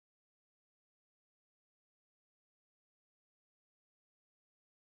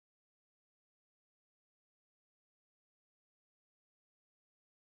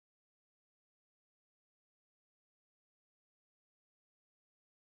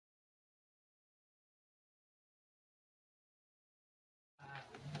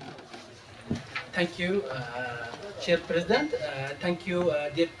Thank you, Chair President. Thank you,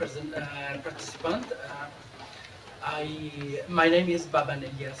 dear participant. My name is Baban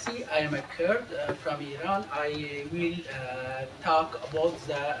Eliassi. I am a Kurd from Iran. I will talk about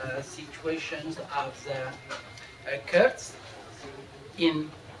the situations of the Kurds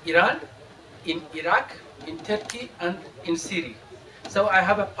in Iran, in Iraq, in Turkey, and in Syria. So I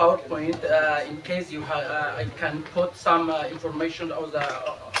have a PowerPoint in case you I can put some information on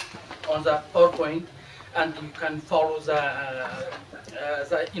the PowerPoint, and you can follow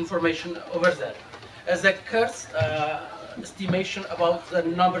the information over there. As the Kurds estimation about the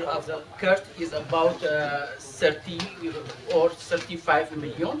number of the Kurds is about 30 or 35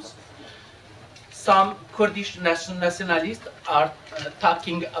 millions. Some Kurdish nationalists are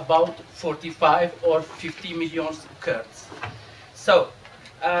talking about 45 or 50 million Kurds. So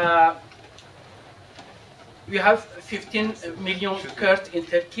we have 15 million Kurds in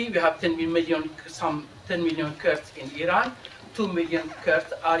Turkey. We have 10 million Kurds in Iran. 2 million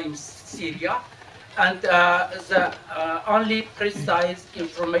Kurds are in Syria. And the only precise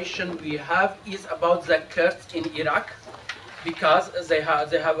information we have is about the Kurds in Iraq, because they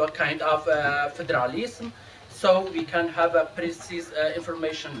have a kind of federalism. So we can have a precise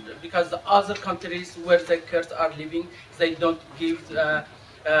information, because the other countries where the Kurds are living, they don't give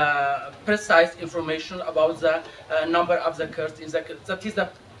precise information about the number of the Kurds in the. That is the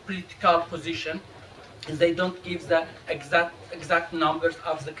political position. They don't give the exact numbers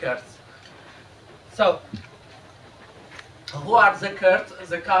of the Kurds. So, who are the Kurds?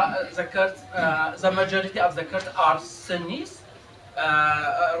 The majority of the Kurds are Sunnis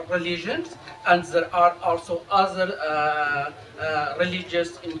religions, and there are also other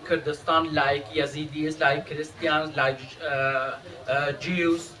religions in Kurdistan, like Yazidis, like Christians, like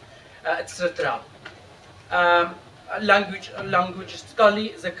Jews, etc.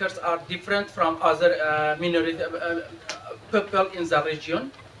 Linguistically, the Kurds are different from other minority people in the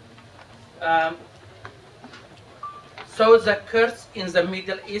region. So the Kurds in the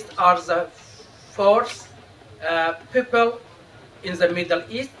Middle East are the fourth people in the Middle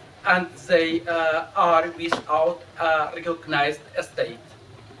East, and they are without a recognized state.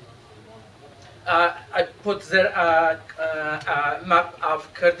 I put there a map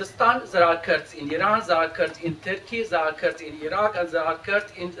of Kurdistan. There are Kurds in Iran, there are Kurds in Turkey, there are Kurds in Iraq, and there are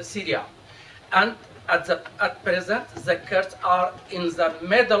Kurds in Syria. And at present, the Kurds are in the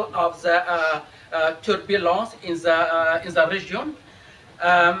middle of the turbulence in the region.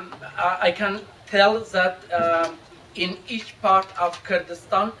 I can tell that in each part of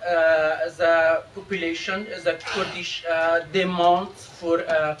Kurdistan, the population, the Kurdish demands for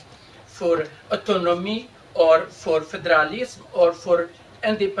autonomy or for federalism or for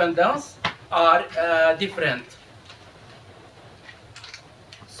independence are different.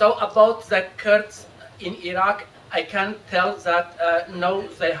 So about the Kurds in Iraq, I can tell that no,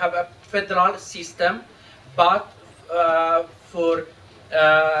 they have a federal system, but for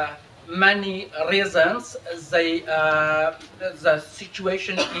many reasons, the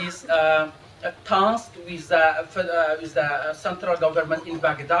situation is tense with the central government in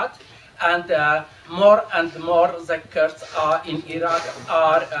Baghdad, and more the Kurds in Iraq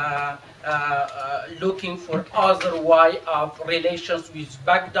are looking for other way of relations with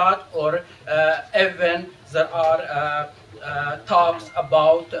Baghdad, or even there are talks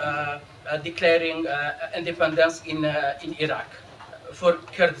about declaring independence in Iraq for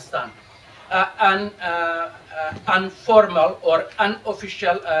Kurdistan. An informal or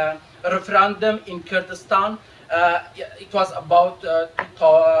unofficial referendum in Kurdistan, it was about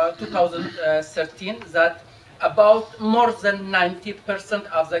 2013, that about more than 90%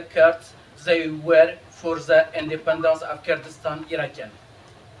 of the Kurds, they were for the independence of Kurdistan Iraqi.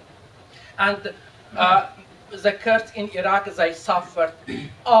 And the Kurds in Iraq, they suffered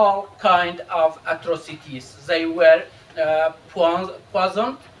all kind of atrocities. They were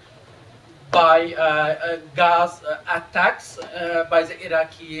poisoned by gas attacks by the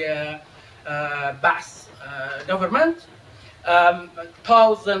Iraqi Ba'ath government.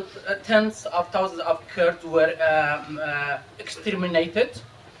 Tens of thousands of Kurds were exterminated,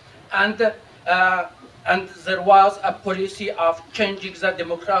 and there was a policy of changing the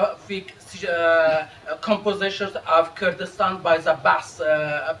demographic composition of Kurdistan by the Ba'ath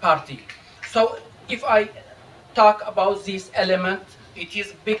party. So if I talk about this element, it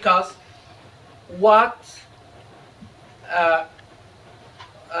is because what are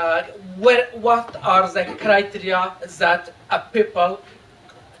the criteria that a people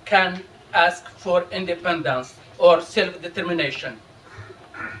can ask for independence or self-determination?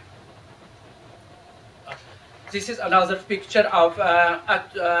 This is another picture of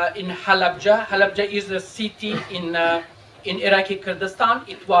in Halabja. Halabja is a city in Iraqi Kurdistan.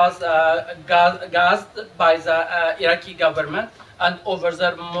 It was gassed by the Iraqi government, and over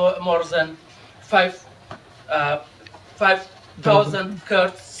there more than 5,000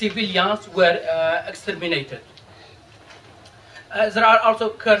 Kurd civilians were exterminated. There are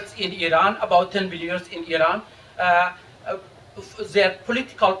also Kurds in Iran, about 10 million in Iran. Their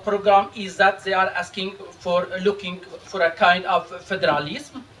political program is that they are looking for a kind of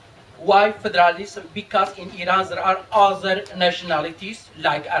federalism. Why federalism? Because in Iran there are other nationalities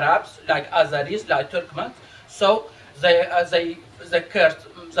like Arabs, like Azeris, like Turkmens. So the Kurds,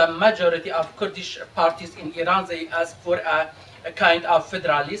 the majority of Kurdish parties in Iran, they ask for a kind of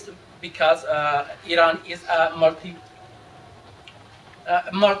federalism because Iran is a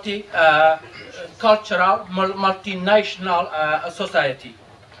multi-cultural, multinational society.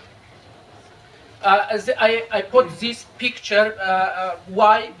 I put this picture,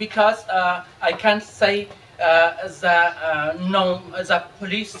 why? Because I can say the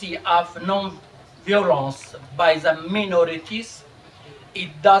policy of non-violence by the minorities,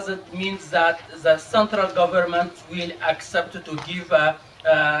 it doesn't mean that the central government will accept to give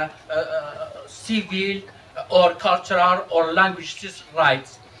civil or cultural or language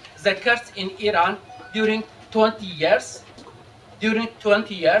rights. The Kurds in Iran during 20 years,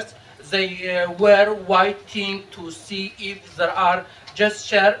 they were waiting to see if there are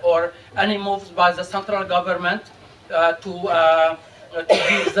gesture or any moves by the central government to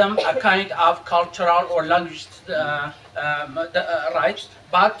give them a kind of cultural or language rights,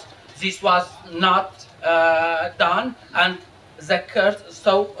 but this was not done, and the Kurds,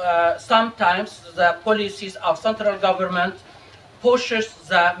 so sometimes the policies of central government pushes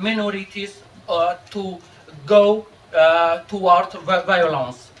the minorities to go toward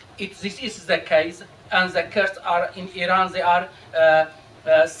violence. This is the case, and the Kurds are in Iran. They are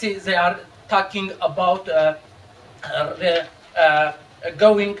talking about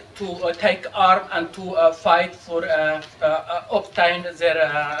going to take arm and to fight for obtain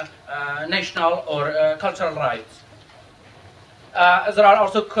their national or cultural rights. There are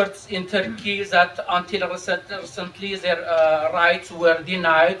also Kurds in Turkey that until recently their rights were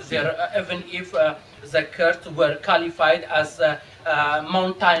denied, even if the Kurds were qualified as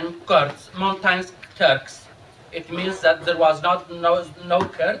mountain Kurds, mountain Turks. It means that there was no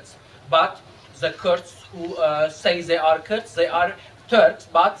Kurds, but the Kurds who say they are Kurds, they are Turks,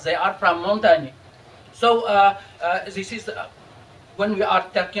 but they are from mountain. So this is when we are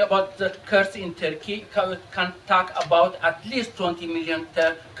talking about the Kurds in Turkey, we can talk about at least 20 million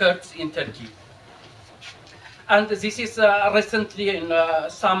Kurds in Turkey. And this is recently, in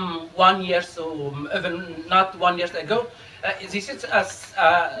some 1 year, so even not 1 year ago, this is a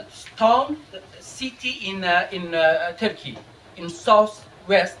stone city in Turkey, in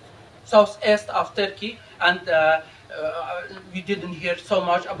southeast of Turkey, and we didn't hear so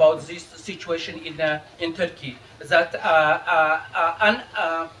much about this situation in Turkey. That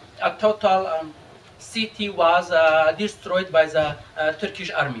a total city was destroyed by the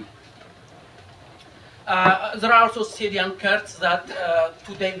Turkish army. There are also Syrian Kurds that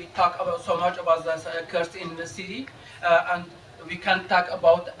today we talk about so much about the Kurds in the city, and we can talk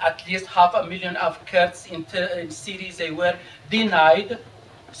about at least 500,000 of Kurds in Syria. They were denied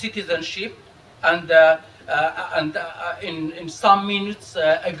citizenship, and in some minutes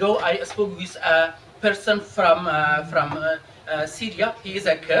ago I spoke with a person from Syria. He is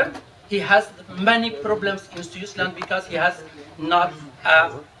a Kurd. He has many problems in Switzerland because he has not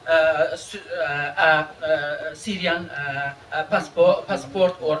a Syrian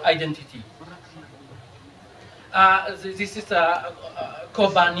passport or identity. This is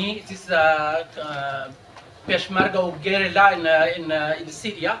Kobani. This is Peshmerga or guerrilla in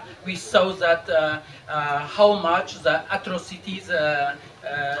Syria. We saw that how much the atrocities the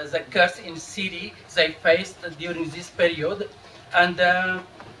Kurds in Syria they faced during this period, and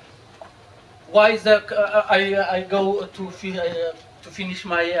why I go to finish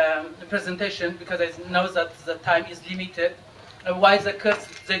my presentation because I know that the time is limited. Why the Kurds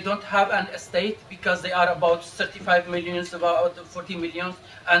they don't have an state? Because they are about 35 million, about 40 million,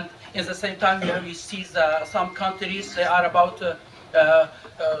 and in the same time we see some countries they are about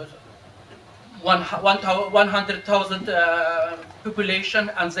 100,000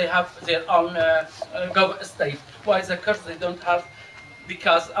 population, and they have their own state. Why the Kurds they don't have?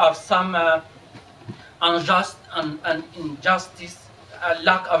 Because of some unjust and injustice,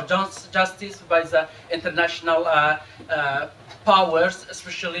 lack of justice by the international powers,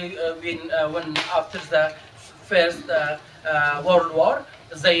 especially when after the First World War.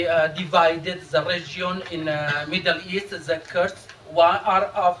 they divided the region in Middle East. The Kurds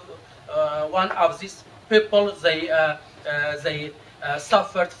one of these people. They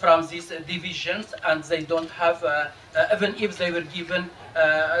suffered from these divisions, and they don't have, even if they were given,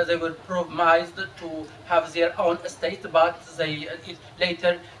 they were promised to have their own state, but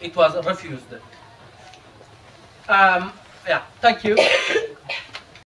later it was refused. Yeah, thank you.